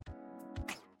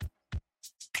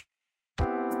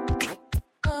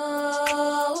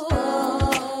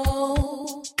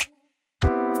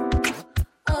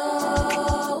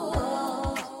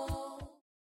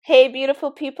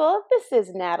beautiful people. This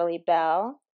is Natalie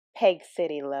Bell, Peg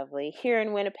City Lovely, here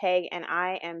in Winnipeg, and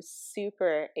I am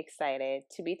super excited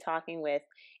to be talking with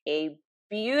a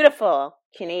beautiful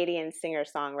Canadian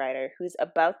singer-songwriter who's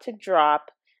about to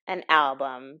drop an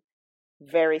album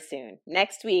very soon,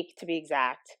 next week to be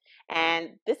exact. And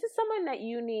this is someone that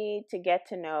you need to get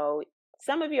to know.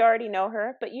 Some of you already know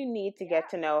her, but you need to get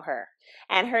to know her.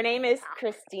 And her name is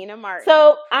Christina Martin.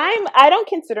 So I don't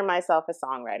consider myself a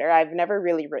songwriter. I've never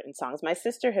really written songs. My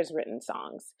sister has written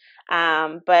songs.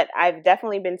 But I've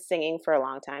definitely been singing for a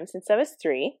long time, since I was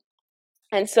 3.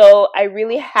 And so I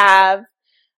really have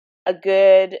a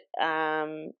good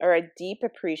or a deep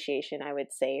appreciation, I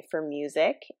would say, for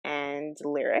music and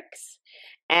lyrics.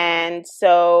 And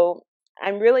so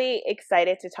I'm really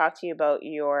excited to talk to you about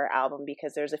your album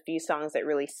because there's a few songs that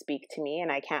really speak to me,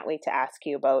 and I can't wait to ask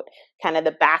you about kind of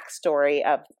the backstory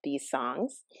of these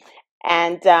songs.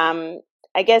 And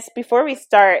I guess before we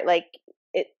start,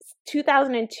 it's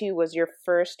 2002 was your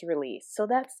first release. So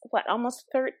that's almost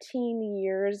 13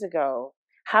 years ago.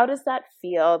 How does that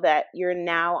feel that you're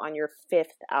now on your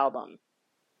 5th album?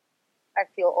 I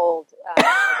feel old.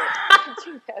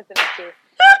 2002.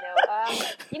 No,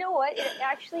 you know what?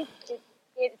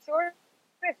 It sort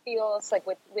of feels like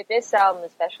with this album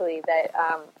especially that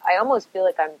I almost feel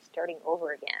like I'm starting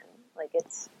over again. Like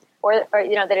it's or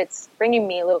that it's bringing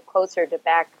me a little closer to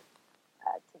back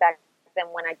than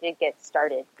when I did get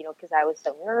started. Because I was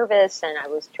so nervous and I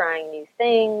was trying new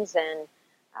things, and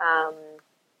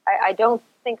I don't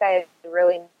think I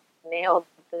really nailed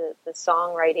the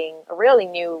songwriting.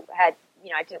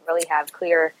 I didn't really have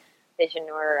clear vision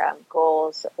or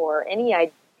goals or any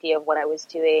idea of what I was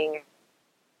doing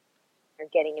or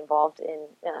getting involved in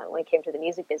when it came to the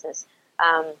music business.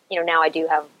 Now I do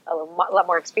have a lot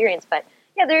more experience, but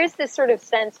yeah, there is this sort of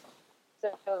sense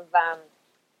of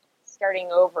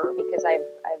starting over because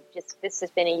this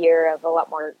has been a year of a lot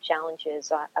more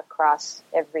challenges across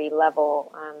every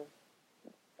level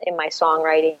in my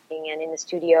songwriting and in the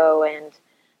studio and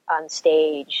on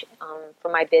stage, for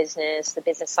my business, the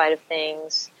business side of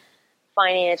things,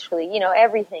 financially,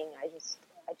 everything. I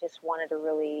just wanted to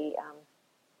really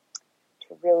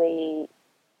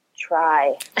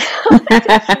try.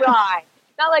 Try.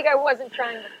 Not like I wasn't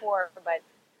trying before, but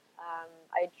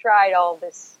I tried all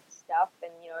this stuff,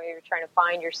 and you're trying to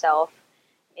find yourself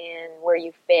in where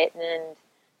you fit, and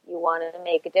you want to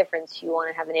make a difference. You want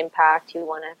to have an impact. You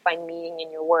want to find meaning in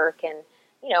your work, and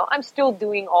I'm still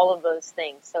doing all of those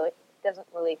things, so it doesn't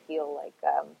really feel like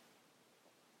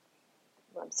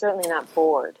I'm certainly not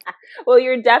bored. Well,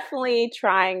 you're definitely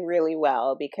trying really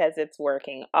well because it's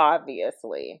working,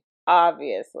 obviously.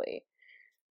 Obviously.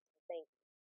 Thank you.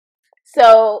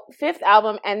 So, 5th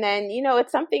album, and then,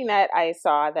 it's something that I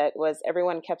saw that was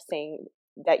everyone kept saying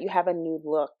that you have a new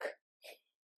look.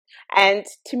 And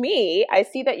to me, I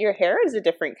see that your hair is a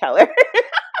different color.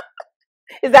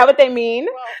 Is that what they mean?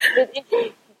 Well,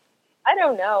 I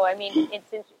don't know. I mean, I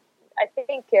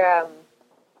think,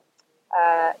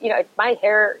 my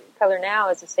hair color now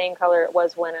is the same color it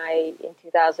was when in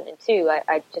 2002,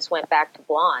 I just went back to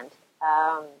blonde,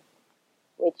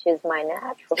 which is my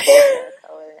natural hair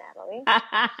color, Natalie.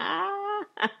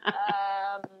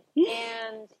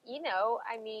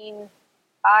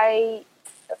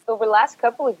 Over the last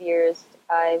couple of years,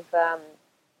 I've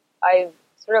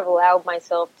sort of allowed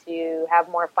myself to have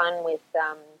more fun with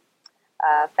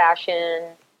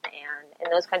fashion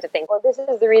and those kinds of things. Well, this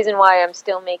is the reason why I'm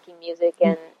still making music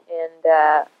and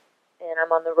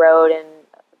I'm on the road and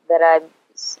that I'm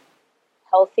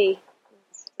healthy.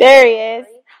 There he is.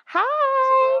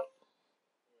 Hi.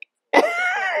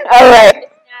 All right.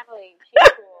 It's Natalie.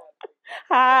 She's cool.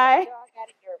 Hi.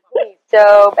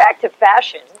 So back to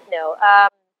fashion.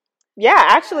 Yeah,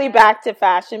 actually back to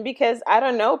fashion because I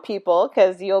don't know people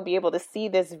because you'll be able to see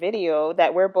this video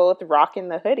that we're both rocking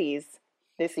the hoodies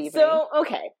this evening. So,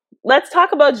 okay, let's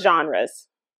talk about genres.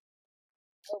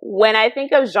 When I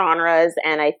think of genres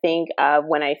and I think of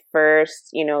when I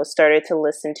first, started to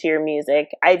listen to your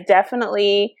music, I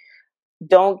definitely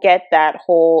don't get that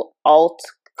whole alt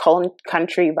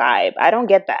country vibe. I don't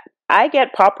get that. I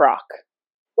get pop rock.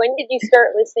 When did you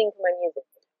start listening to my music?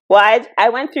 Well, I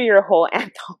went through your whole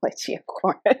anthology, of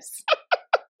course.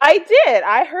 I did.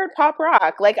 I heard pop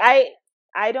rock. Like I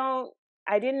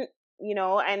didn't,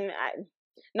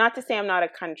 not to say I'm not a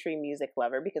country music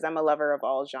lover because I'm a lover of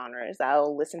all genres.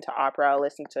 I'll listen to opera, I'll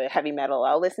listen to heavy metal,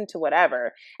 I'll listen to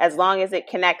whatever as long as it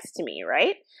connects to me,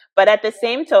 right? But at the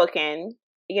same token,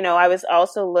 I was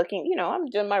also looking, I'm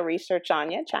doing my research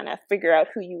on you, trying to figure out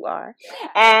who you are.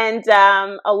 And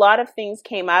a lot of things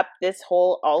came up, this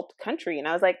whole alt country. And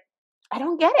I was like, I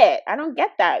don't get it. I don't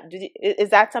get that.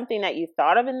 Is that something that you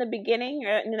thought of in the beginning,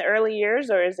 in the early years,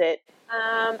 or is it?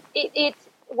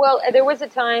 Well, there was a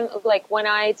time like when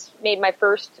I made my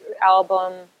first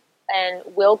album, and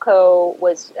Wilco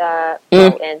was,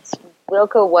 and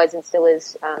Wilco was and still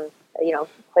is,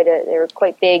 they were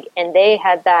quite big, and they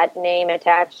had that name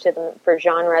attached to them for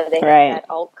genre. They had that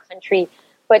alt country.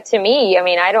 But to me, I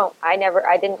mean, I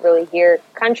didn't really hear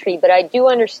country, but I do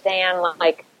understand,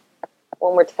 like,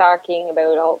 when we're talking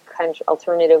about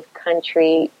alternative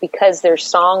country, because there's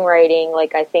songwriting,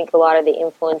 like, I think a lot of the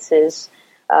influences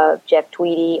of Jeff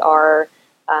Tweedy are,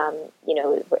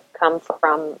 come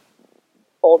from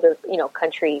older,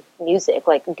 country music,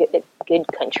 like good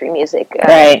country music,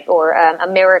 or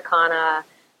Americana,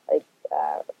 like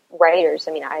writers.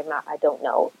 I mean, I don't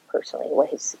know personally what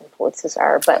his influences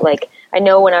are, but like I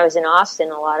know when I was in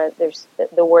Austin, a lot of there's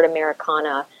the word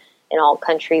Americana and alt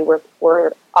country were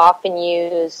often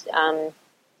used for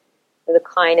the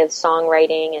kind of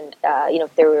songwriting, and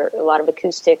if there were a lot of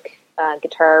acoustic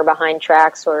guitar behind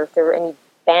tracks, or if there were any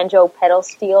banjo pedal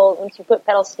steel. Once you put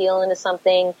pedal steel into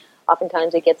something,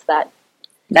 oftentimes it gets that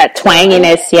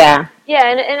twanginess, yeah. Yeah,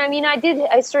 and I mean,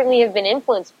 I certainly have been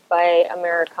influenced by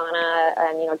Americana,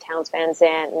 and Townes Van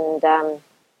Zandt and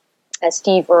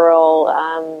Steve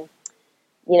Earle,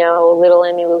 Little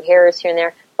Emmylou Harris here and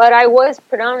there. But I was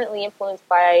predominantly influenced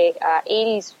by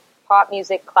 80s pop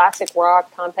music, classic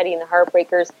rock, Tom Petty and the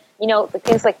Heartbreakers. The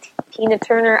things like Tina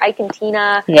Turner, Ike and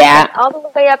Tina. Yeah. And all the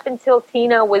way up until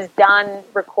Tina was done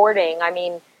recording. I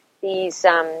mean, these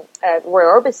Roy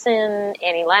Orbison,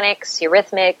 Annie Lennox,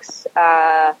 Eurythmics.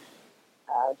 I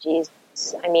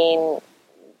mean,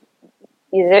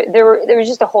 there was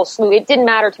just a whole slew. It didn't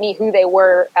matter to me who they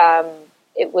were.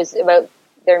 It was about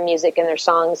their music and their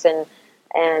songs, and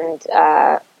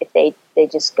if they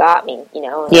just got me,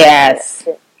 Yes.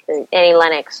 Annie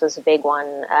Lennox was a big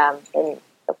one, and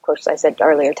of course I said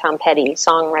earlier Tom Petty,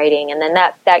 songwriting, and then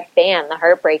that band, the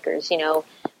Heartbreakers,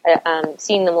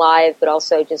 seeing them live, but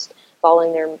also just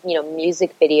following their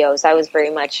music videos. I was very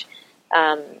much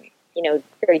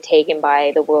very taken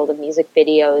by the world of music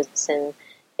videos and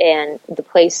the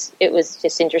place. It was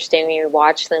just interesting when you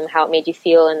watch them, how it made you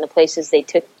feel, and the places they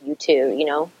took you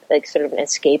to, like sort of an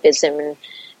escapism. And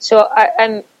so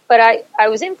I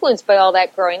was influenced by all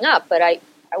that growing up, but I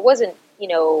wasn't,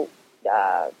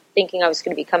 thinking I was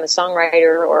going to become a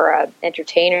songwriter or an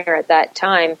entertainer at that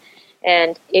time.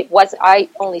 And I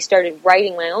only started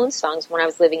writing my own songs when I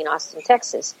was living in Austin,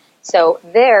 Texas. So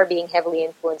there, being heavily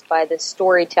influenced by the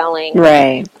storytelling,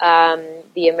 right,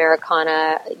 the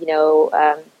Americana,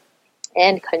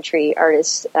 and country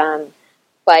artists.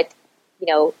 But,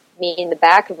 me in the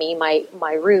back of me,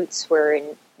 my roots were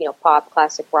in, pop,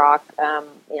 classic rock.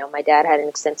 My dad had an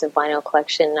extensive vinyl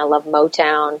collection. I love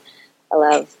Motown. I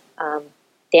love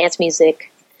dance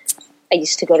music. I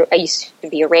used to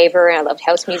be a raver, and I loved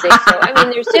house music. So, I mean,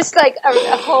 there's just like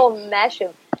a whole mesh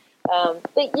of,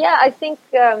 but yeah, I think,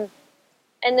 and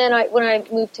then when I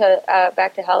moved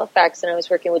back to Halifax, and I was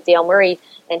working with Dale Murray,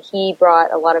 and he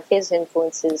brought a lot of his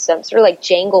influences, sort of like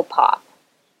jangle pop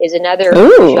is another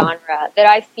genre that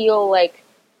I feel like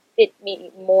fit me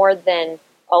more than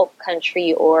alt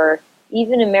country or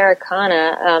even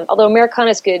Americana. Although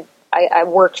Americana's good, I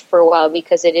worked for a while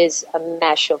because it is a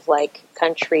mesh of like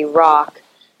country rock,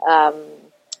 alt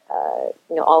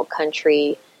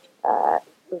country.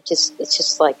 It's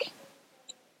just like,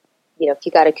 if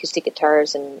you got acoustic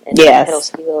guitars and yes, pedal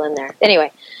steel in there.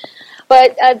 Anyway,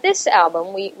 but this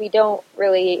album, we don't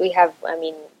really, we have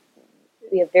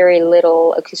very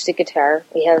little acoustic guitar.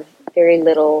 We have very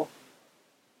little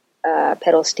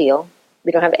pedal steel.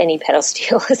 We don't have any pedal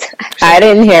steel. Actually, I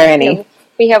didn't hear any.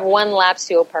 We have one lap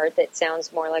steel part that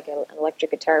sounds more like an electric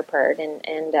guitar part,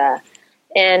 and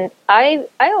I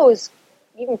always,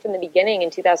 even from the beginning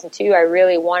in 2002, I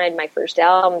really wanted my first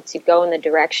album to go in the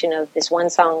direction of this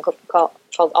one song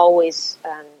called Always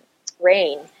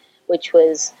Rain, which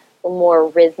was more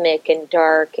rhythmic and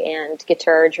dark and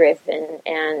guitar driven,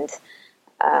 and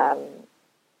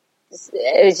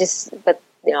it was just, but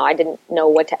I didn't know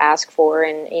what to ask for,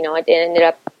 and it ended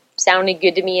up sounding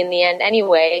good to me in the end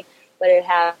anyway. But it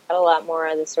had a lot more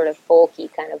of the sort of folky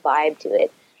kind of vibe to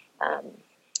it.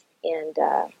 And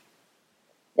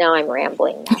now I'm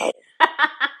rambling now.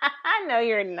 No,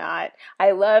 you're not.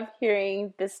 I love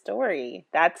hearing the story.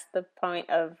 That's the point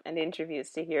of an interview,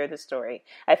 is to hear the story.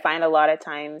 I find a lot of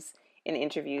times in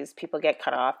interviews, people get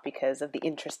cut off because of the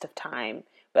interest of time.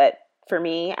 But for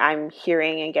me, I'm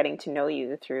hearing and getting to know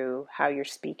you through how you're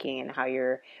speaking and how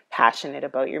you're passionate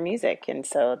about your music. And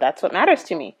so that's what matters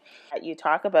to me. You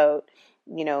talk about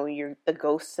you're the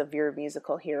ghosts of your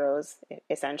musical heroes,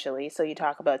 essentially. So you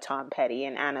talk about Tom Petty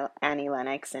and Annie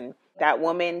Lennox, and that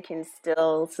woman can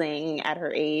still sing at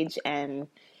her age, and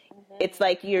it's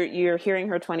like you're hearing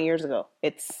her 20 years ago.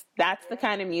 That's the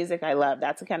kind of music I love.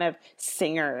 That's the kind of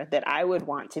singer that I would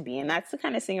want to be, and that's the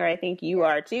kind of singer I think you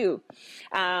are too.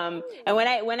 And when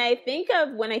I think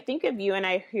of you, and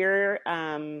I hear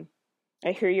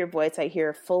your voice, I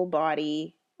hear full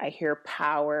body, I hear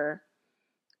power,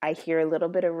 I hear a little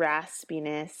bit of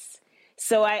raspiness.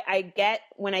 So I get,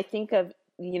 when I think of,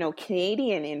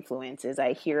 Canadian influences,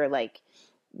 I hear like,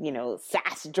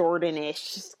 Sass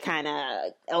Jordanish kind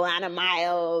of Alana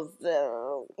Miles,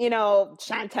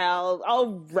 Chantel,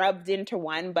 all rubbed into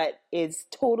one, but is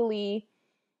totally,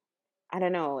 I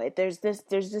don't know. There's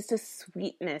just a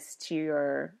sweetness to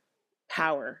your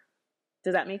power.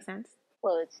 Does that make sense?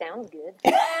 Well, it sounds good.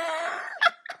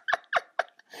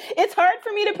 It's hard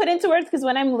for me to put into words because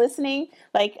when I'm listening,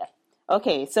 like,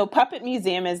 okay, so Puppet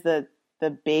Museum is the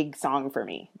big song for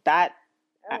me. That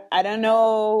I don't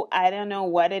know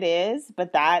what it is,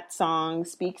 but that song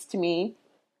speaks to me.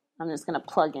 I'm just gonna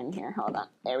plug in here. Hold on.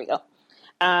 There we go.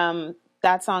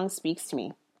 That song speaks to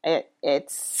me.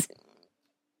 It's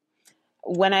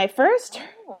when I first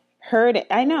heard it.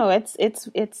 I know it's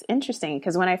interesting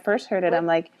because when I first heard it, I'm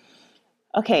like,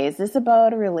 okay, is this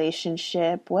about a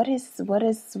relationship? What are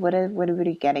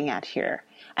we getting at here?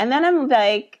 And then I'm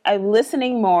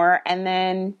listening more, and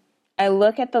then I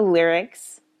look at the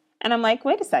lyrics, and I'm like,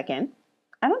 wait a second,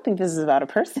 I don't think this is about a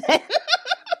person.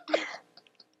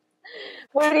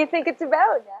 What do you think it's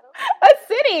about, Natalie? A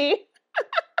city.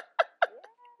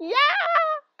 Yeah.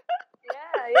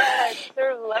 Yeah. It's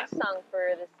sort of a love song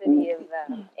for the city of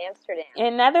Amsterdam.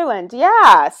 In Netherlands,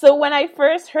 yeah. So when I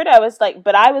first heard it, I was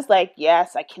like,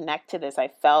 yes, I connect to this. I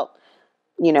felt,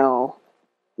 you know,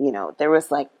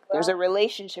 there's a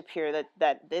relationship here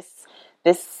that this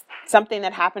something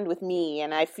that happened with me,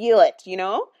 and I feel it.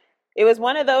 It was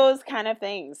one of those kind of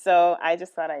things. So I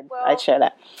just thought I'd share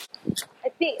that. I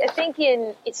think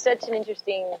it's such an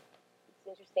interesting. It's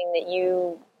interesting that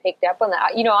you picked up on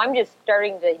that. I'm just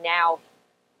starting to now.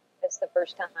 That's the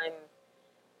first time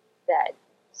that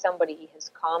somebody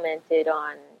has commented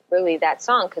on really that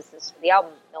song, because the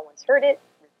album, no one's heard it.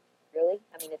 Really,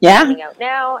 I mean, it's coming out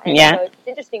now, and so it's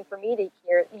interesting for me to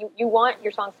hear. You want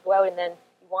your songs to go out, and then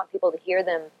you want people to hear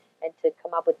them and to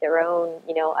come up with their own,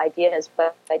 ideas.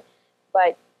 But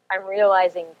I'm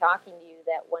realizing, talking to you,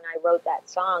 that when I wrote that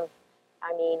song,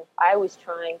 I mean, I was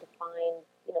trying to find,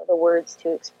 the words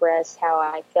to express how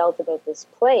I felt about this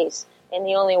place, and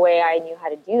the only way I knew how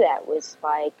to do that was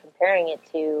by comparing it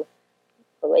to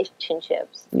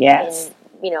relationships. Yes.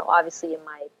 And, obviously in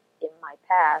my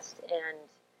past,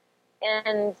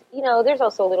 and there's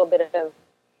also a little bit of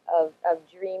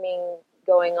dreaming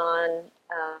going on,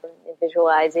 and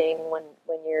visualizing when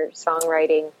you're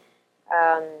songwriting.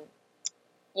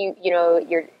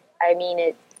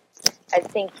 I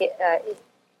think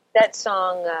that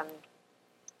song,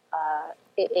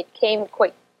 it came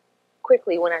quite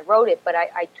quickly when I wrote it, but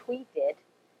I tweaked it.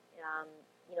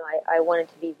 I wanted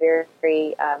to be very,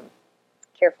 very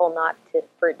careful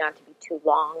for it not to be too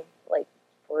long, like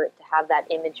for it to have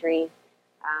that imagery,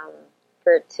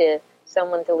 for it to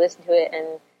someone to listen to it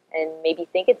and maybe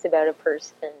think it's about a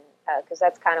person, because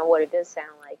that's kind of what it does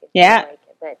sound like. Yeah.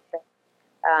 But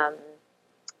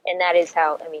and that's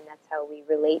how we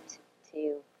relate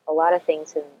to a lot of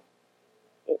things, and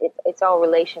it's all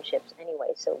relationships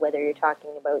anyway. So whether you're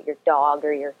talking about your dog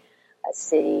or your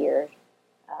city, or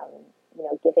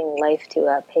giving life to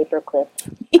a paperclip.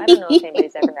 I don't know if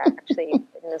anybody's ever actually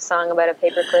written a song about a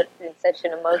paperclip in such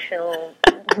an emotional.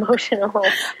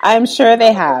 I'm sure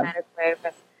they have. Way,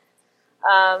 but,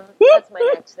 that's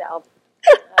my next album.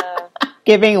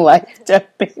 Giving life to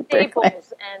paperclip.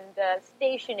 Staples and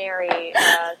stationery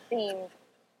themed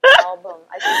album.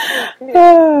 I think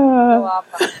go off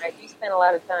on it. I do spend a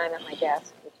lot of time at my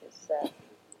desk, which is a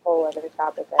whole other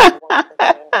topic I won't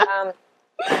contain.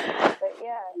 But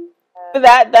yeah.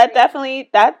 That definitely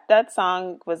that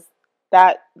song was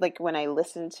that, like, when I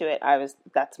listened to it,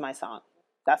 that's my song.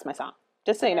 That's my song.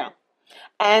 Just so you know.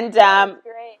 And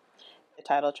great. The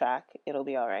title track, It'll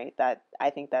Be Alright. That, I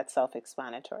think that's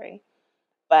self-explanatory.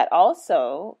 But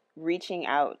also reaching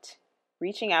out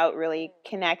really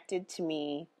connected to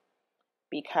me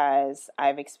because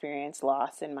I've experienced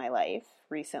loss in my life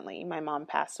recently. My mom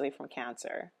passed away from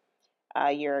cancer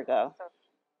a year ago.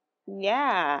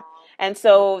 Yeah. And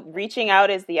so reaching out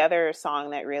is the other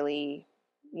song that really,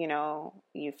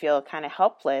 you feel kind of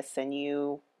helpless and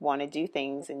you want to do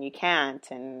things and you can't,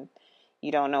 and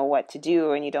you don't know what to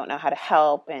do and you don't know how to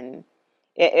help. And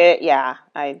Yeah,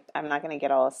 I'm not gonna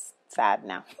get all sad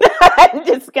now. I'm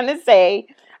just gonna say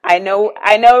Okay.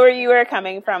 I know where you were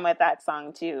coming from with that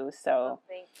song too. Well, So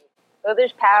thank you. Well,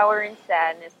 there's power in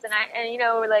sadness,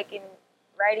 and like in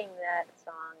writing that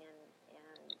song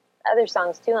and other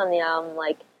songs too on the album,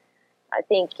 like I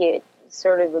think it's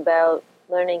sort of about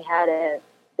learning how to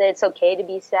that it's okay to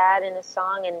be sad in a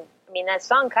song, and I mean that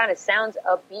song kind of sounds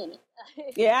upbeat.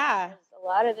 yeah, There's a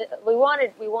lot of it. We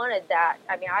wanted that.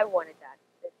 I mean, I wanted that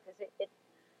because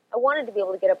I wanted to be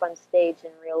able to get up on stage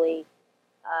and really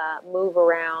move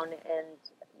around and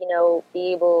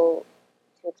be able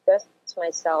to express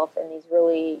myself in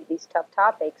these tough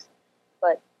topics,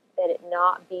 but that it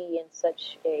not be in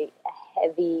such a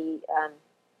heavy.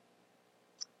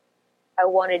 I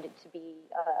wanted it to be.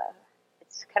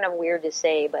 It's kind of weird to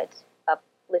say, but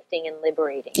uplifting and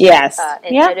liberating. yes,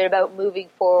 And yep, about moving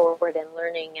forward and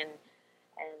learning and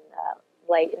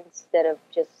light instead of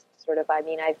just sort of. I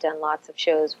mean, I've done lots of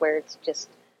shows where it's just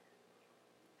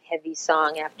heavy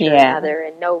song after yeah. another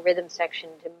and no rhythm section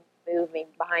to move me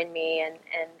behind me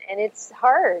and it's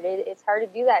hard. It's hard to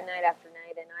do that night after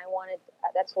night, and I wanted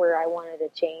that's where I wanted a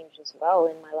change as well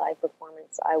in my live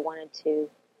performance. I wanted to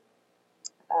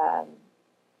um,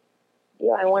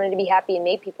 I wanted to be happy and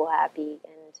make people happy,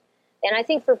 and I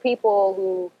think for people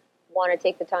who want to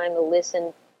take the time to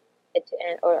listen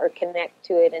or connect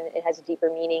to it and it has a deeper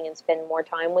meaning and spend more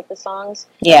time with the songs,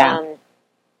 Yeah.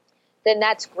 then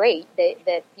that's great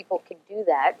that people can do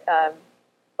that.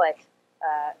 But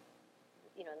uh,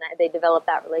 they develop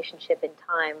that relationship in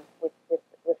time with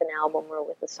an album or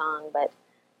with a song. But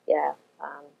yeah,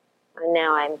 and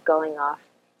now I'm going off.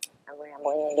 I'm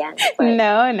rambling again. But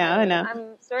No, no, no.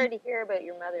 I'm sorry to hear about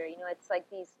your mother. It's like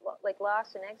these like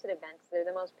loss and exit events. They're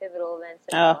the most pivotal events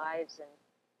in our Oh, lives, and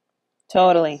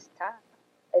totally. it's tough.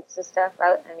 It's just tough.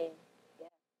 I mean, yeah.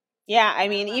 Yeah, I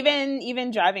mean, Um,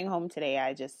 even driving home today,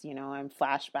 I just, I'm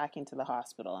flashbacking to the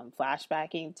hospital. I'm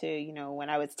flashbacking to, when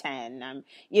I was 10.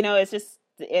 It's just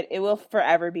it will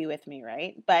forever be with me,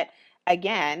 right? But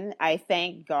again, I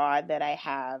thank God that I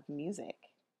have music.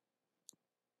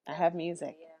 I have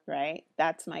music, yeah, right?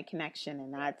 That's my connection,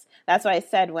 and yeah, that's why I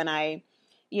said when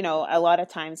a lot of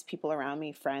times people around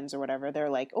me, friends or whatever, they're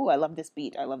like, "Oh, I love this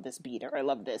beat. I love this beat, or I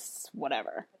love this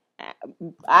whatever."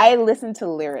 I listen to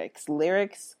lyrics.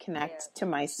 Lyrics yeah. connect to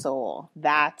my soul.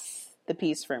 That's the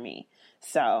piece for me.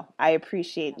 So I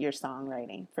appreciate Yeah. your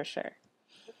songwriting for sure.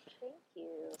 Thank you.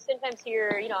 Sometimes you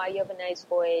have a nice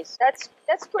voice. That's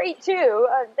great too.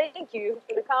 Thank you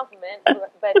for the compliment.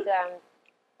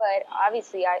 But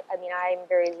obviously, I mean, I'm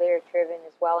very lyric driven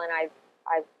as well, and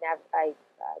I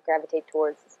gravitate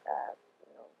towards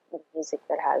music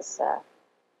that has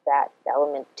that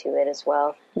element to it as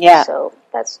well. Yeah. So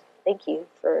thank you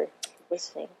for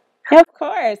listening. Of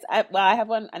course. I have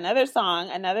another song,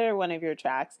 another one of your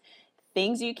tracks,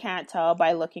 Things You Can't Tell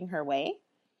by Looking Her Way.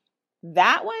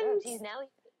 That Oh, one, geez, now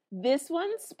this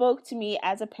one spoke to me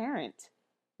as a parent.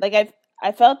 Like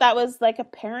I felt that was like a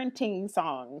parenting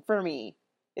song for me.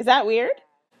 Is that weird?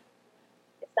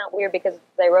 it's not weird because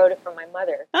I wrote it for my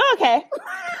mother. Oh, okay.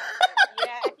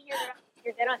 Yeah,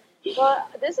 you're dead on. Well,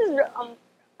 this is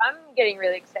I'm getting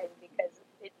really excited because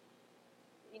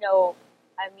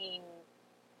I mean,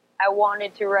 I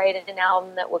wanted to write an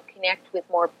album that would connect with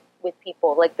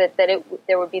people, like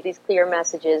there would be these clear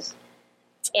messages,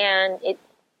 and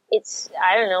it's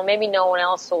I don't know, maybe no one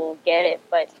else will get it,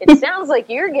 but it sounds like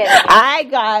you're getting it. I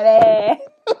got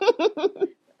it.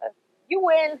 You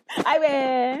win. I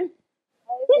win.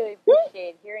 I really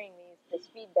appreciate hearing this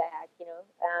feedback. And,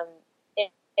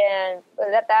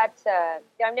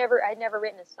 I'd never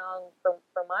written a song for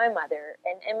my mother,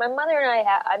 and my mother and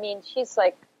I mean, she's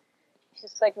like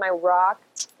my rock,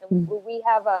 and we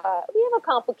have a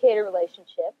complicated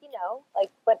relationship, like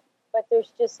but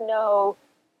there's just no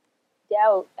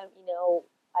doubt,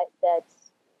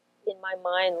 that's in my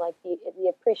mind, like the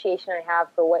appreciation I have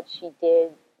for what she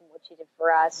did,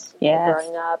 for us, Yes.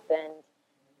 growing up, and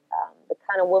the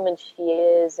kind of woman she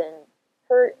is, and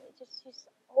she's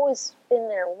always been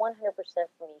there 100%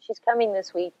 for me. She's coming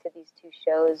this week to these two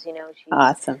shows.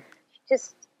 Awesome.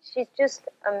 She's just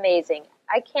amazing.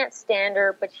 I can't stand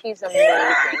her, but she's amazing,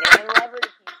 and I love her to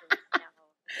pieces.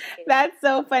 No, That's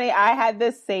so funny. I had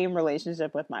the same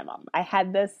relationship with my mom. I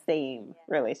had the same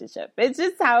yeah, relationship. It's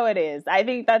just how it is. I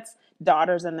think that's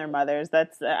daughters and their mothers.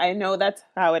 I know that's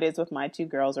how it is with my two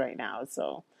girls right now.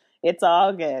 So it's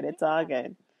all good. It's all yeah,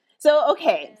 good. So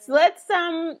okay, so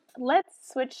and let's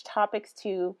switch topics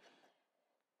to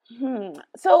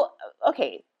so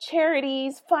okay,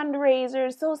 charities,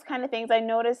 fundraisers, those kind of things. I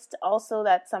noticed also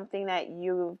that's something that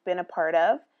you've been a part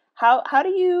of. How do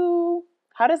you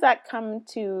How does that come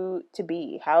to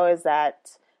be? How is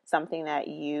that something that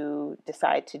you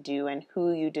decide to do, and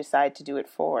who you decide to do it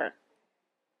for?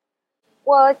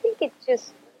 Well, I think it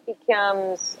just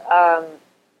becomes,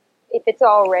 if it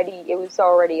was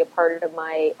already a part of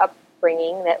my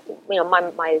upbringing that,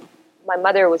 my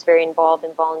mother was very involved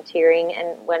in volunteering.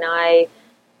 And when I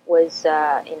was,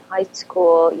 in high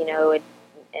school,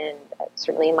 and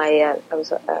certainly I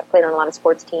was, played on a lot of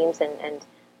sports teams, and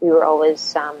we were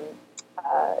always,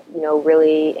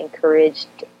 really encouraged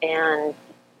and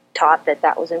taught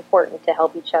that was important to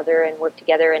help each other and work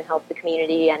together and help the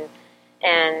community. And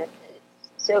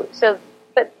so,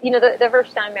 but the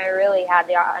first time I really had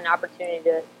an opportunity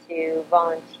to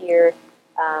volunteer,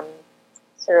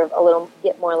 sort of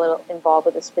get a little involved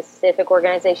with a specific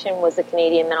organization was the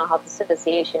Canadian Mental Health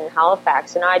Association in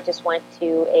Halifax, and I just went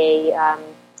to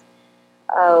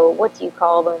what do you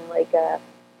call them, like a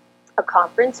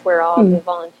conference where all the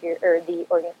volunteer or the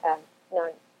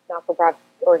not-for-profit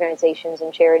organizations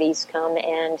and charities come,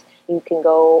 and you can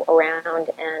go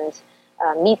around and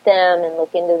meet them and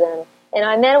look into them. And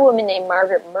I met a woman named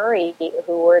Margaret Murray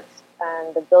who works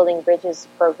on the Building Bridges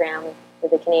program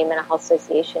with the Canadian Mental Health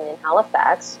Association in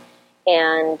Halifax.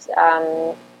 And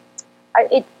I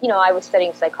was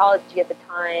studying psychology at the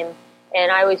time,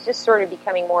 and I was just sort of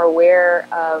becoming more aware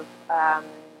of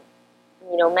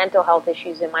mental health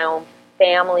issues in my own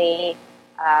family,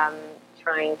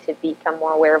 trying to become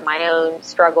more aware of my own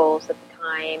struggles at the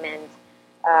time,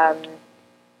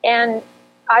 and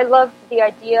I loved the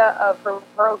idea of her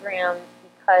program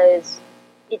because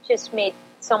it just made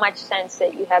so much sense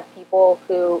that you have people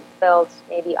who felt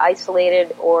maybe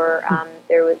isolated, or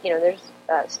there's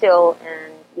still,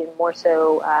 and even more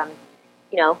so,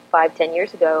 5-10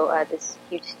 years ago, this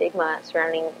huge stigma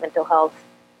surrounding mental health,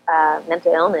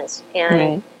 mental illness,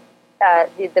 and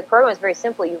the program is very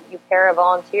simple. You pair a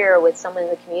volunteer with someone in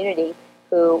the community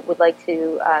who would like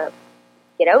to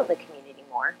get out in the community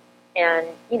more, and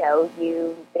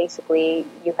you basically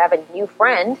have a new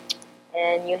friend,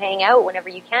 and you hang out whenever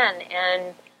you can,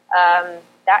 and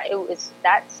that it was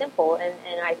that simple, and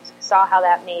I saw how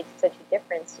that made such a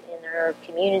difference in our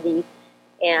community,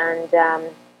 and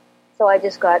so I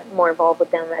just got more involved with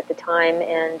them at the time,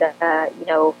 and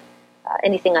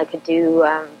anything I could do.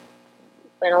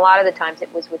 And a lot of the times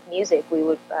it was with music.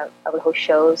 I would host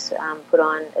shows, put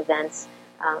on events,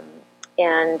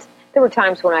 and there were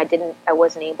times when I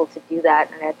wasn't able to do that,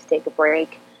 and I had to take a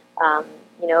break.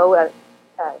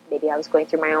 Maybe I was going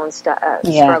through my own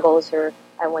struggles, or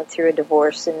I went through a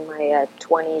divorce in my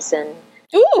 20s, and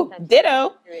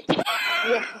ditto.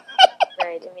 Yeah,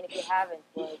 right. I mean, if you haven't,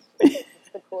 well, it's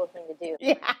the cool thing to do.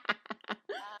 Yeah.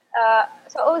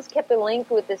 So I always kept a link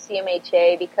with the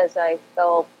CMHA because I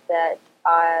felt that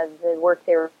the work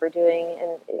they were doing,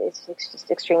 and it's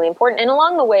just extremely important. And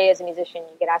along the way, as a musician,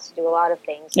 you get asked to do a lot of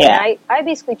things. Yeah. And I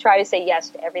basically try to say yes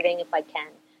to everything if I can.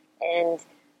 And,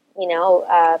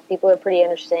 people are pretty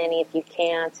understanding if you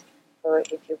can't, or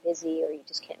if you're busy, or you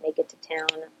just can't make it to town.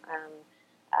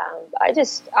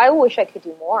 I wish I could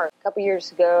do more. A couple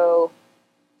years ago,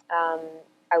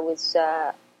 I was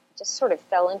just sort of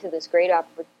fell into this great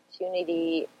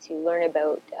opportunity to learn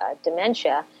about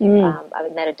dementia. I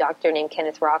met a doctor named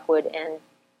Kenneth Rockwood,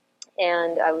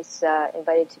 and I was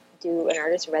invited to do an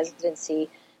artist residency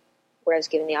where I was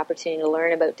given the opportunity to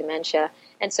learn about dementia.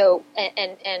 And so,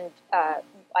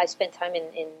 I spent time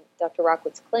in Dr.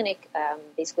 Rockwood's clinic,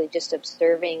 basically just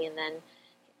observing, and then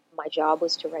my job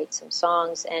was to write some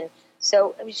songs. And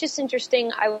so it was just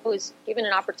interesting. I was given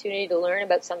an opportunity to learn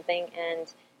about something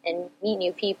and meet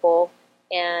new people,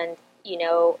 and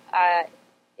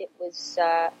it was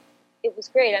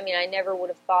great. I mean, I never would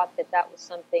have thought that was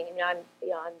something. I mean, I'm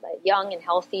young and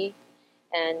healthy,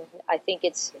 and I think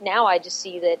now I just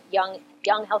see that young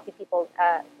healthy people,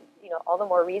 all the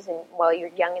more reason while you're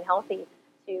young and healthy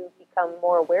to become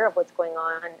more aware of what's going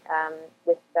on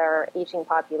with our aging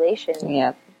population.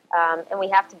 Yeah. And we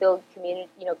have to build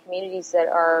communities that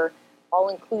are all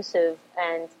inclusive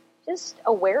and just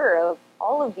aware of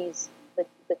all of these, the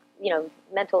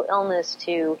mental illness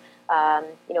to,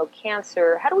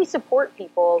 cancer. How do we support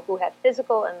people who have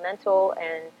physical and mental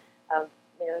and,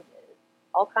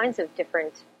 all kinds of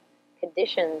different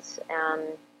conditions?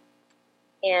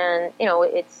 And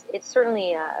it's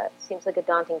certainly seems like a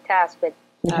daunting task, but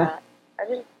I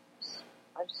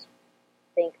just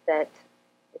think that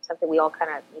it's something we all kind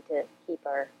of need to keep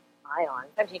our eye on.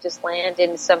 Sometimes you just land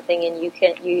into something and you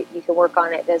can work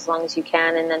on it as long as you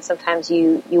can, and then sometimes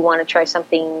you want to try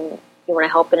something, you want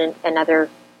to help in another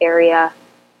area.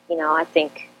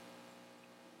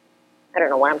 I don't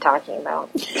know what I'm talking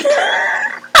about.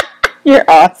 You're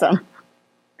awesome.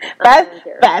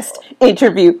 Best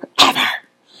interview ever.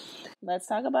 Let's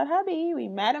talk about hubby. We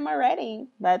met him already.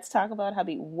 Let's talk about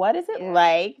hubby. What is it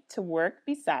like to work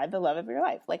beside the love of your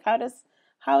life? Like how does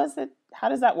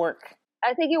that work?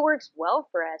 I think it works well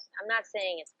for us. I'm not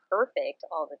saying it's perfect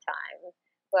all the time,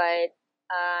 but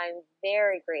I'm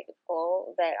very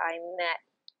grateful that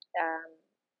um,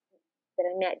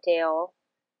 I met Dale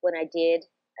when I did.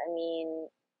 I mean,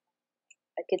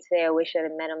 I could say I wish I'd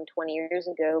have met him 20 years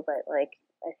ago, but like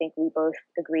I think we both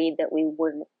agreed that we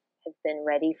wouldn't have been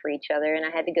ready for each other, and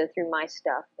I had to go through my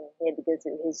stuff, and he had to go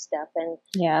through his stuff, and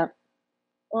Yeah.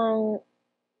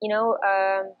 you know,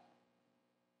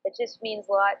 it just means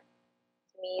a lot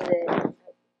to me that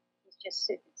he's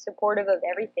just supportive of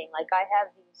everything. Like I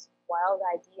have these wild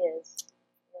ideas.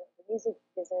 You know, the music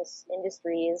business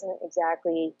industry isn't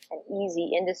exactly an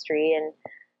easy industry, and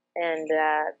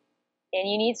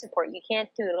you need support. You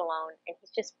can't do it alone. And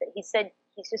he said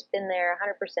he's just been there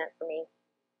 100% for me.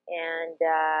 And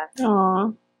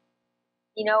Aww.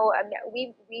 you know, I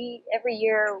mean, we every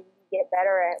year we get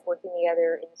better at working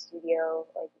together in the studio,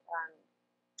 like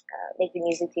making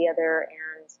music together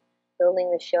and building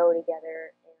the show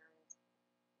together. And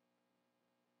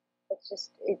it's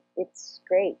just it's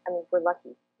great. I mean, we're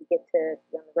lucky to get to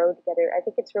be on the road together. I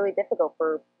think it's really difficult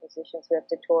for musicians who have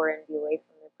to tour and be away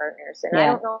from their partners. And I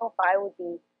don't know if I would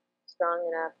be strong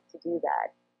enough to do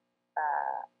that.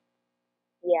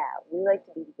 We like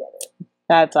to be together.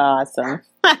 That's awesome.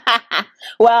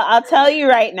 Well, I'll tell you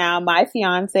right now, my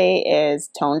fiance is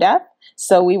tone deaf,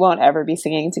 so we won't ever be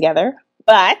singing together.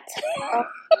 But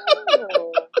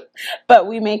but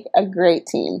we make a great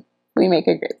team. We make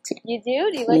a great team. You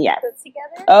do? Do you like to cook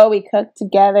together? Oh, we cook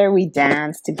together. We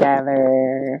dance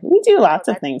together. We do lots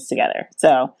of things together.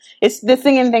 So the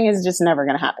singing thing is just never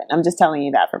going to happen. I'm just telling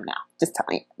you that from now. Just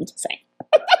telling you. I'm just saying.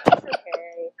 It's okay. I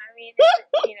mean,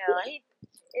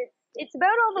 it's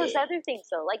about all those other things,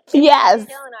 though. Like yes,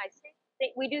 Dale and I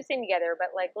we do sing together,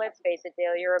 but like, let's face it,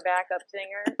 Dale, you're a backup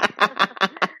singer.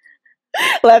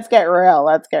 Let's get real.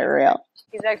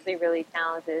 He's actually really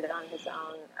talented on his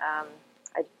own.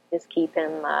 I just keep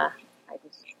him. I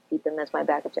just keep him as my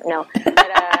backup singer. No, but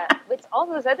it's all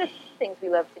those other things we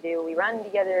love to do. We run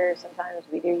together. Sometimes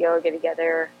we do yoga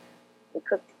together. We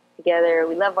cook together.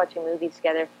 We love watching movies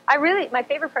together. My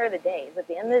favorite part of the day is at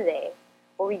the end of the day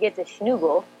where we get to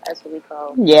schnoogel. That's what we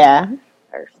call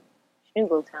our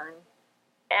schnoogel time,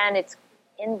 and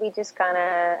we just kind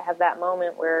of have that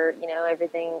moment where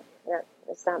everything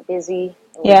it's not busy.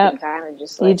 And we can kind of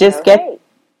just like hey,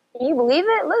 can you believe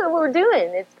it? Look at what we're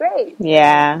doing. It's great.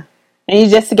 Yeah, and you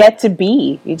just get to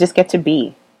be.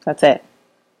 That's it.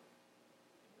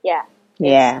 Yeah.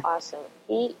 It's awesome.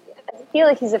 I feel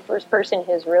like he's the first person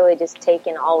who's really just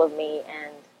taken all of me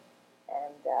and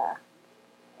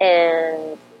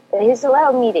he's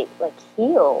allowed me to like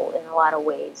heal in a lot of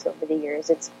ways over the years.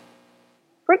 It's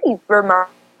pretty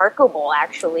remarkable,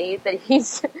 actually, that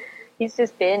he's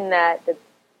just been the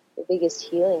biggest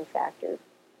healing factor.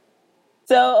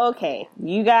 So, okay,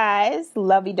 you guys,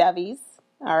 lovey-doveys,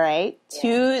 all right?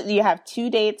 You have 2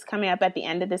 dates coming up at the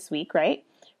end of this week, right?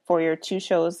 For your 2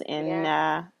 shows in,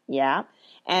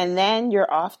 and then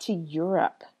you're off to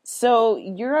Europe. So,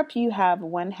 Europe, you have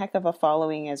one heck of a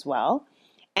following as well.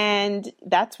 And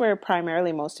that's where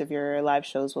primarily most of your live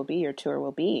shows will be, your tour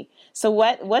will be. So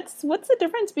what's the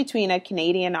difference between a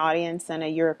Canadian audience and a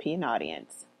European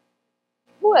audience?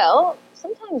 Well,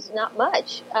 sometimes not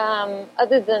much.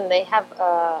 Other than they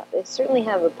certainly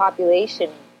have a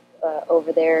population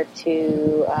over there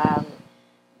to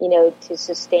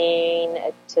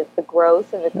sustain to the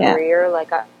growth of a career.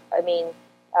 Like I mean,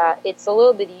 it's a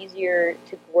little bit easier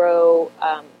to grow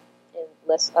in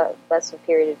less a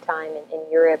period of time in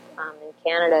Europe. In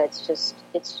Canada, it's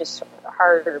just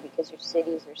harder because your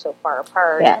cities are so far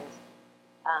apart, and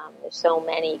there's so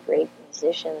many great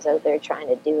musicians out there trying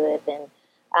to do it. And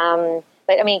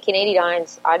but I mean, Canadian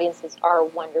audiences are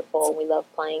wonderful. We love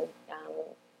playing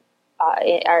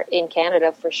in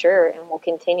Canada for sure, and we'll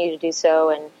continue to do so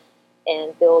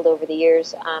and build over the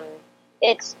years.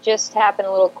 It's just happened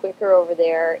a little quicker over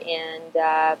there, and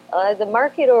the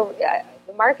market over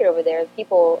there,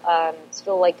 people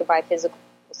still like to buy physical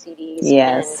CDs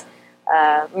and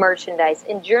merchandise.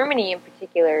 In Germany, in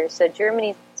particular, so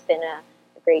Germany's been a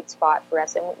great spot for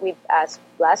us. And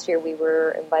last year we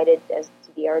were invited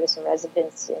to be artists in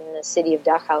residence in the city of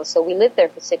Dachau. So we lived there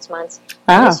for 6 months.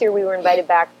 Wow. This year we were invited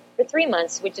back for 3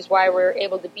 months, which is why we're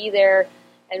able to be there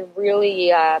and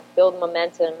really build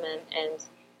momentum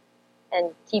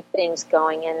and keep things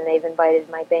going. And they've invited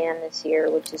my band this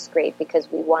year, which is great because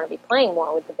we want to be playing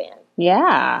more with the band.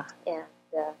 Yeah. And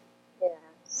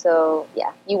So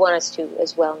yeah, you want us to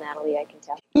as well, Natalie. I can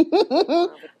tell.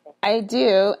 I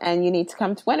do, and you need to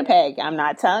come to Winnipeg. I'm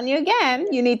not telling you again.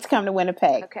 You need to come to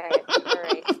Winnipeg. Okay, all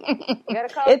right. You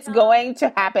gotta call. It's going to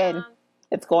happen.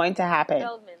 It's going to happen.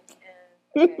 Feldman.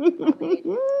 Okay,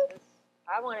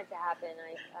 I want it to happen.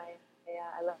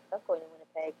 I love going to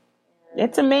Winnipeg.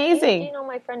 It's amazing. Do you know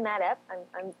my friend Matt Epp?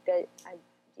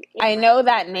 I know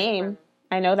that name.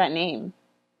 I know that name.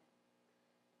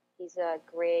 He's a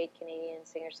great Canadian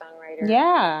singer-songwriter.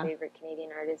 Yeah. My favorite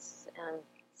Canadian artist.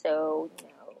 So,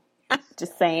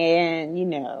 just saying, Ring,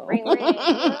 ring.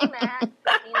 Hello, Matt.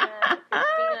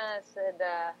 Christina said,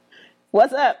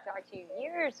 what's up? I talked to you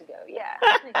years ago. Yeah.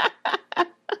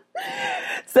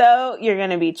 So you're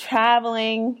going to be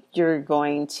traveling. You're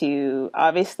going to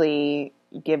obviously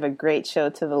give a great show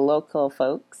to the local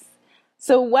folks.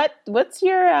 So what's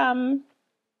your,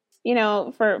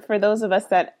 for those of us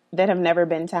that have never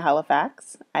been to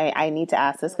Halifax, I need to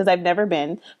ask this because I've never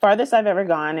been. Farthest I've ever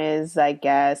gone is, I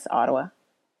guess, Ottawa.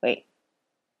 Wait.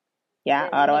 Yeah,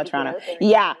 Ottawa, Toronto.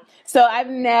 Yeah. So I've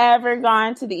never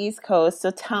gone to the East Coast.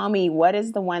 So tell me, what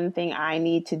is the one thing I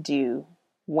need to do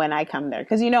when I come there?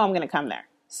 Because I'm going to come there.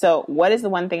 So what is the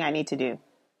one thing I need to do?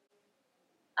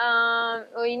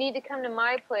 Well, you need to come to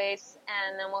my place,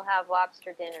 and then we'll have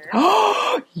lobster dinner.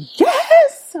 Oh,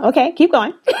 yes! Okay, keep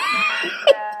going.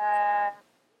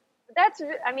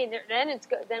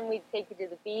 Then we take you to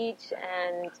the beach,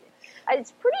 and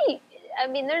it's pretty.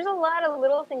 There's a lot of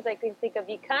little things I can think of.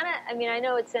 You kind of, I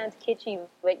know it sounds kitschy,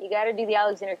 but you got to do the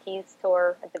Alexander Keith's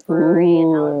tour at the brewery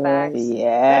in Halifax. Yes.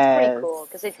 That's pretty cool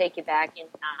because they take you back in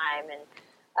time, and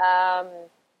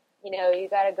you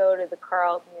got to go to the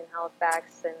Carlton in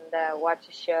Halifax and watch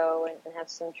a show and have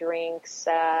some drinks.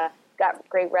 Got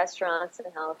great restaurants in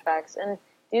Halifax, and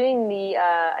doing the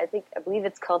I believe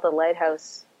it's called the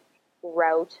Lighthouse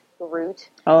route.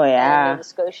 Oh yeah, in Nova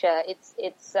Scotia.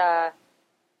 It's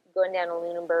going down to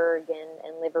Lunenburg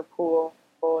and Liverpool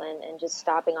and just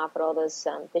stopping off at all those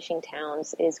fishing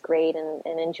towns is great,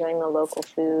 and enjoying the local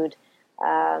food.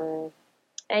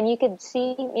 And you could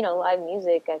see, live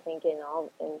music, I think, in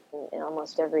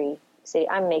almost every city.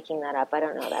 I'm making that up. I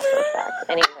don't know that for a fact.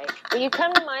 Anyway, when you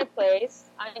come to my place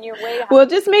on your way to we'll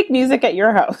just make music at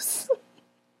your house.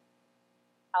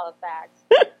 Halifax.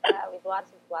 We have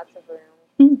lots of room,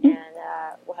 and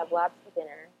we'll have lots of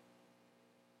dinner.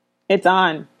 It's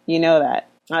on. You know that.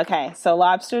 Okay, so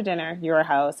lobster dinner, your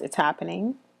house. It's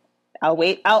happening. I'll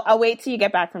wait. I'll wait till you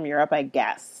get back from Europe, I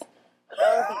guess.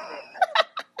 That would be great.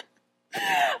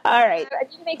 All right. I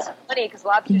did make some money because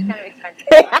lobster's kind of expensive.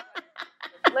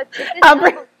 If this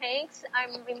album tanks,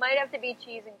 we might have to be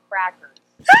cheese and crackers.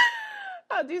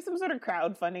 I'll do some sort of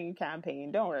crowdfunding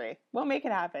campaign. Don't worry. We'll make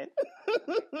it happen.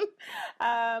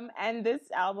 And this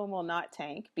album will not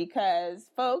tank because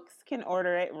folks can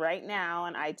order it right now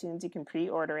on iTunes. You can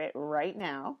pre-order it right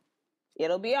now.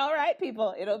 It'll be all right,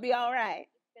 people. It'll be all right.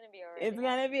 It's going to be all right. It's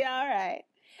going to be all right.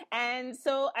 And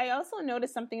so I also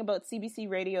noticed something about CBC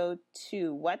Radio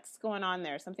 2. What's going on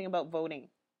there? Something about voting.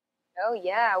 Oh,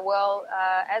 yeah. Well,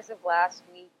 as of last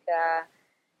week,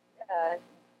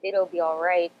 It'll Be All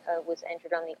Right was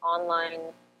entered on the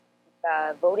online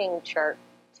voting chart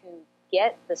to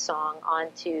get the song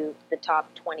onto the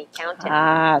top 20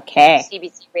 countdown. Okay.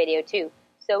 CBC Radio 2.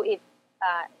 So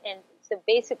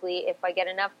basically, if I get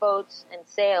enough votes and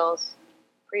sales,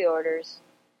 pre-orders,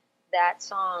 that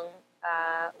song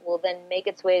will then make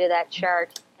its way to that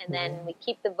chart, and then we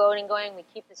keep the voting going, we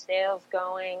keep the sales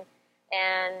going,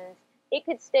 and it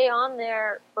could stay on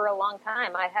there for a long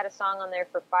time. I had a song on there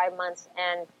for 5 months,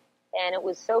 and it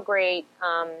was so great.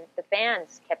 The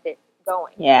fans kept it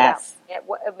going. Yes. It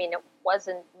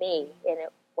wasn't me, and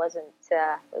it wasn't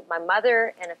my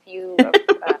mother and a few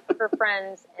of her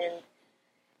friends,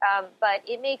 but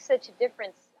it makes such a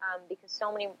difference because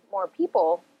so many more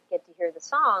people get to hear the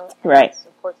song. And right.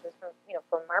 Of course,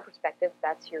 from our perspective,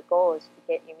 that's your goal, is to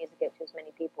get your music out to as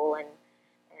many people, and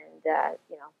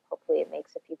hopefully it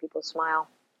makes a few people smile.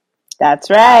 That's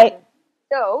right.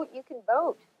 So you can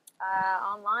vote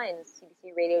online,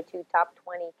 CBC Radio 2 Top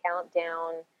 20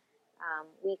 Countdown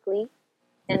weekly,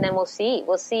 and then we'll see.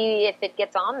 We'll see if it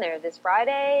gets on there this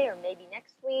Friday or maybe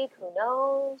next week. Who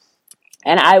knows?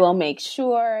 And I will make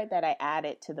sure that I add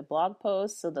it to the blog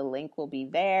post, so the link will be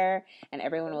there and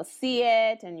everyone will see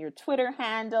it, and your Twitter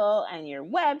handle and your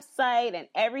website and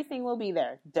everything will be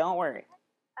there. Don't worry.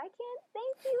 I can't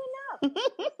thank you enough.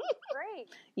 Great.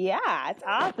 Yeah, it's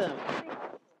awesome.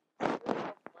 I'm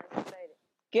excited.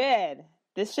 Good.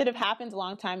 This should have happened a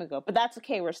long time ago, but that's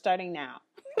okay. We're starting now.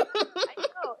 I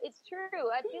know, it's true.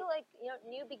 I feel like,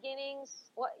 new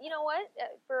beginnings. You know what?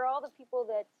 For all the people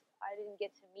that I didn't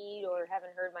get to meet or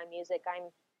haven't heard my music, I'm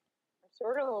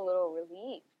sort of a little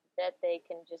relieved that they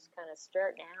can just kind of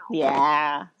start now.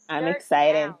 Yeah, I'm Start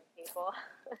excited. now, people.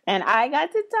 And I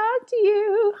got to talk to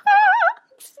you.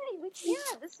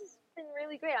 Yeah, this has been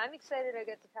really great. I'm excited I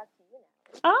get to talk to you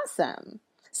now. Awesome.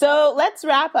 So let's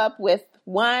wrap up with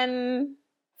one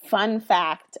fun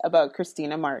fact about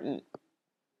Christina Martin.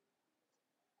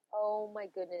 Oh my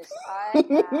goodness.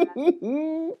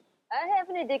 I have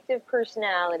an addictive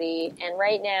personality, and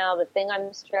right now the thing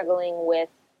I'm struggling with,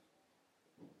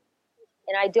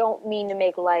 and I don't mean to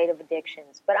make light of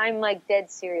addictions, but I'm like dead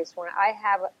serious when I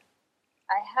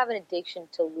have an addiction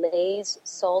to Lay's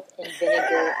salt and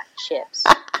vinegar chips.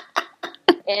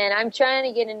 And I'm trying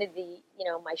to get into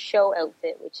my show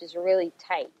outfit, which is really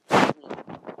tight this week.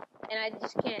 And I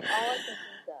just can't, all I can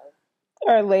think of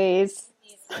Or Lay's.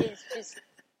 is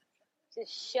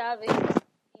just shoving.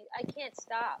 I can't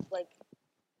stop. Like,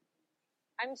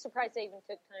 I'm surprised I even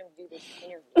took time to do this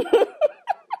interview.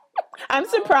 I'm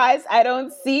surprised I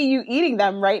don't see you eating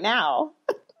them right now.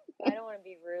 I don't want to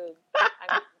be rude.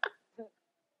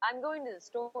 I'm going to the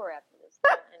store after this,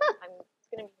 and it's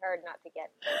going to be hard not to get.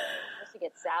 I'm supposed to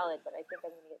get salad, but I think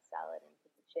I'm going to get salad and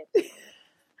put the chips.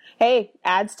 Hey,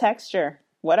 adds texture.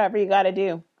 Whatever you got to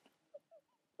do.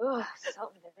 Ugh,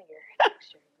 salt and vinegar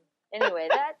texture. Anyway,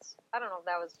 I don't know if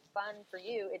that was fun for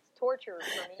you. It's torture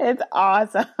for me. It's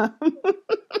awesome.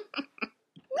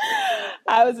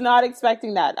 I was not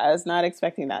expecting that. That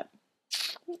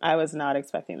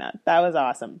was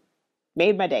awesome.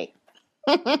 Made my day.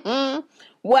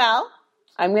 Well,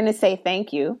 I'm going to say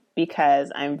thank you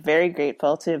because I'm very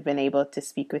grateful to have been able to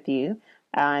speak with you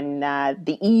on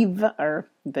the eve or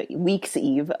the week's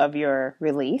eve of your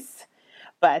release.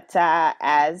 But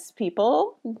as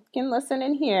people can listen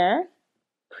and hear,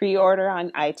 pre-order on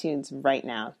iTunes right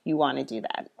now. You want to do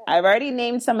that. I've already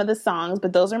named some of the songs,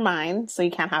 but those are mine, so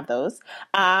you can't have those.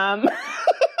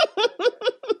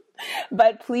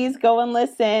 But please go and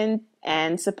listen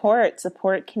and support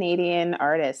Canadian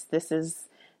artists. This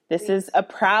is a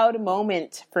proud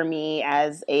moment for me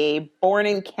as a born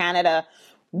in Canada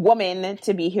woman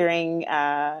to be hearing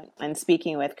and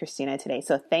speaking with Christina today.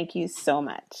 So thank you so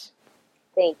much.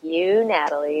 Thank you,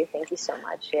 Natalie. Thank you so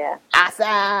much. Yeah.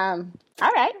 Awesome.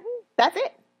 All right. That's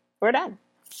it. We're done.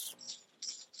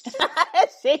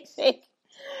 Shake, shake.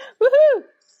 Woohoo.